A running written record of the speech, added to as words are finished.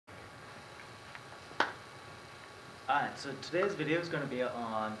Alright, so today's video is going to be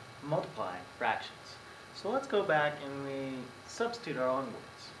on multiplying fractions. So let's go back and we substitute our own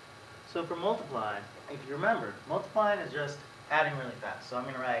words. So for multiplying, if you remember, multiplying is just adding really fast. So I'm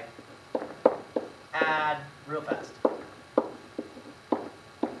going to write add real fast.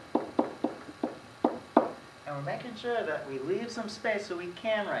 And we're making sure that we leave some space so we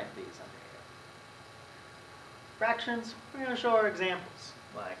can write these under here. Fractions, we're going to show our examples,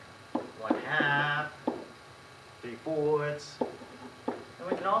 like 1/2, 3/4, and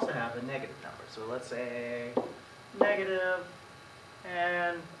we can also have a negative number. So let's say negative,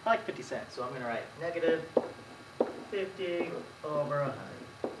 and I like 50 cents, so I'm going to write negative 50 over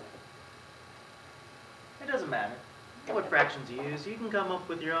 100. It doesn't matter what fractions you use. You can come up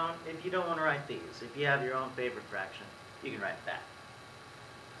with your own. If you don't want to write these, if you have your own favorite fraction, you can write that.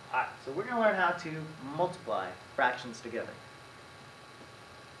 Alright, so we're going to learn how to multiply fractions together.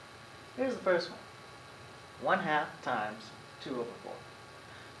 Here's the first one. 1/2 times 2 over 4.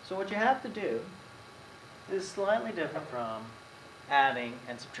 So what you have to do is slightly different from adding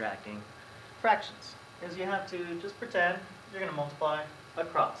and subtracting fractions. Is you have to just pretend you're going to multiply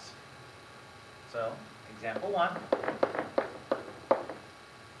across. So, example 1,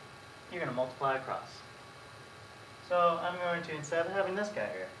 you're going to multiply across. So I'm going to, instead of having this guy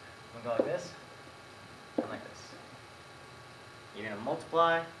here, I'm going to go like this and like this. You're going to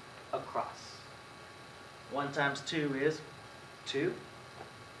multiply across. 1 times 2 is 2.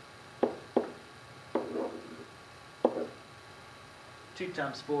 2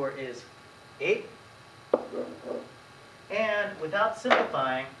 times 4 is 8. And without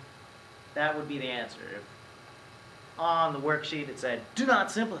simplifying, that would be the answer. If on the worksheet it said, do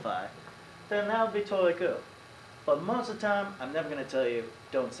not simplify, then that would be totally cool. But most of the time, I'm never going to tell you,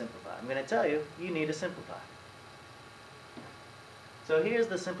 don't simplify. I'm going to tell you, you need to simplify. So here's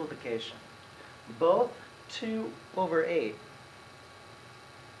the simplification. Both 2 over 8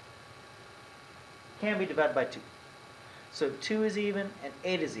 can be divided by 2. So 2 is even and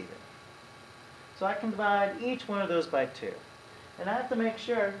 8 is even. So I can divide each one of those by 2. And I have to make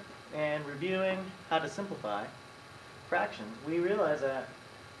sure, and reviewing how to simplify fractions, we realize that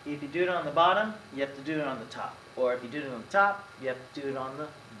if you do it on the bottom, you have to do it on the top. Or if you do it on the top, you have to do it on the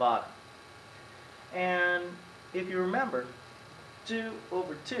bottom. And if you remember, 2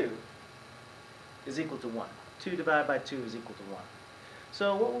 over 2 is equal to 1. 2 divided by 2 is equal to 1.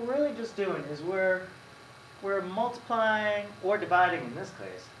 So what we're really just doing is we're multiplying, or dividing in this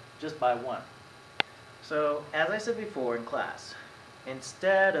case, just by 1. So as I said before in class,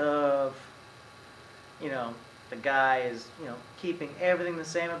 instead of, the guy is, keeping everything the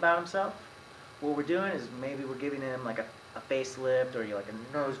same about himself, what we're doing is maybe we're giving him like a facelift, or like a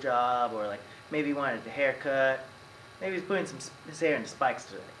nose job, or like maybe he wanted a haircut. Maybe he's putting his hair into spikes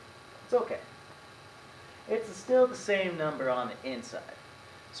today. It's okay. It's still the same number on the inside.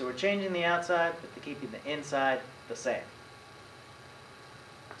 So we're changing the outside, but keeping the inside the same.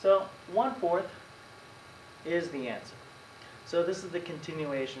 So 1/4 is the answer. So this is the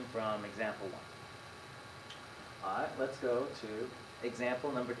continuation from example 1. Alright, let's go to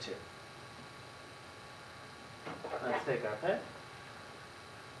example number 2. Let's take our pen.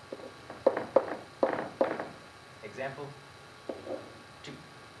 Example 2.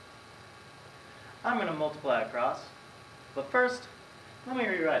 I'm going to multiply across, but first, let me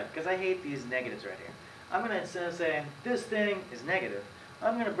rewrite it, because I hate these negatives right here. I'm going to, instead of saying this thing is negative,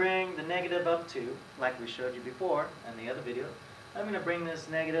 I'm going to bring the negative up to, like we showed you before in the other video, I'm going to bring this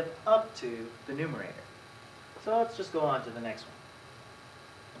negative up to the numerator. So let's just go on to the next one.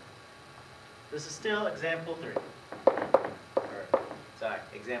 This is still example 3.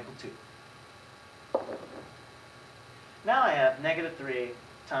 Example 2. Now I have negative 3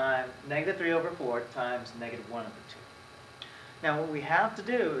 over 4 times negative 1 over 2. Now what we have to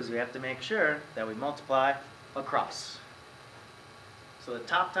do is we have to make sure that we multiply across. So the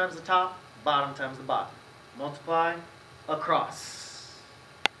top times the top, bottom times the bottom. Multiply across.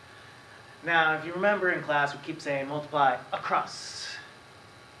 Now if you remember in class we keep saying multiply across.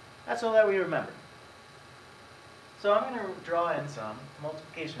 That's all that we remember. So I'm going to draw in some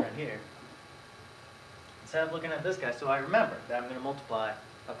multiplication right here. Instead of looking at this guy, so I remember that I'm going to multiply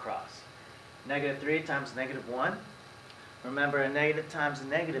across. Negative 3 times negative 1. Remember, a negative times a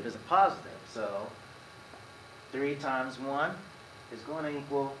negative is a positive, so 3 times 1 is going to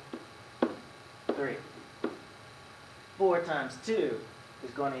equal 3. 4 times 2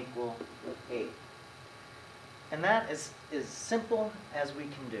 is going to equal 8. And that is as simple as we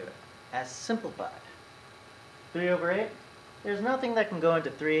can do it, as simplified. 3 over 8, there's nothing that can go into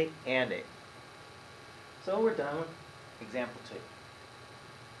 3 and 8. So we're done with example 2.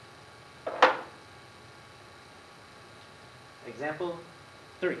 example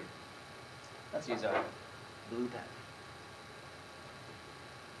 3. Let's use our blue pen.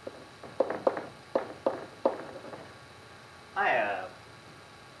 I have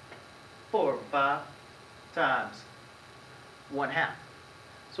 4 over 5 times 1/2.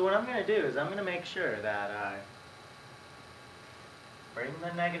 So what I'm going to do is I'm going to make sure that I bring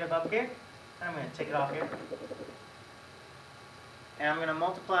the negative up here. I'm going to take it off here. And I'm going to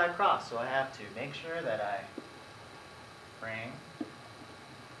multiply across. So I have to make sure that I bring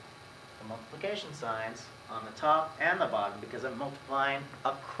the multiplication signs on the top and the bottom because I'm multiplying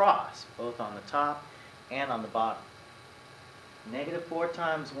across, both on the top and on the bottom. Negative 4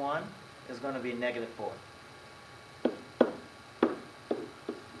 times 1 is going to be negative 4.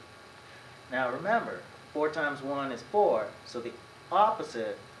 Now remember, 4 times 1 is 4, so the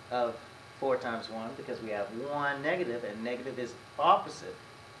opposite of 4 times 1, because we have 1 negative and negative is opposite,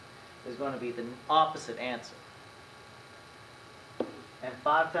 is going to be the opposite answer. And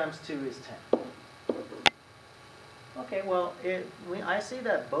 5 times 2 is 10. Okay, well, I see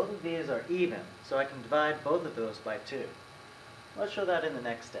that both of these are even, so I can divide both of those by 2. Let's show that in the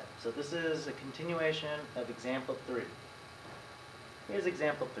next step. So this is a continuation of example 3. Here's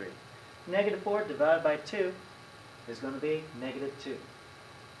example 3. Negative 4 divided by 2 is going to be negative 2.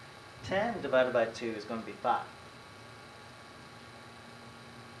 10 divided by 2 is going to be 5.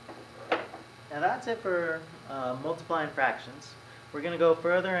 Now that's it for multiplying fractions. We're going to go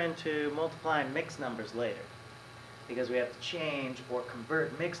further into multiplying mixed numbers later, because we have to change or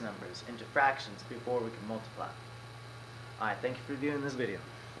convert mixed numbers into fractions before we can multiply. Alright, thank you for viewing this video.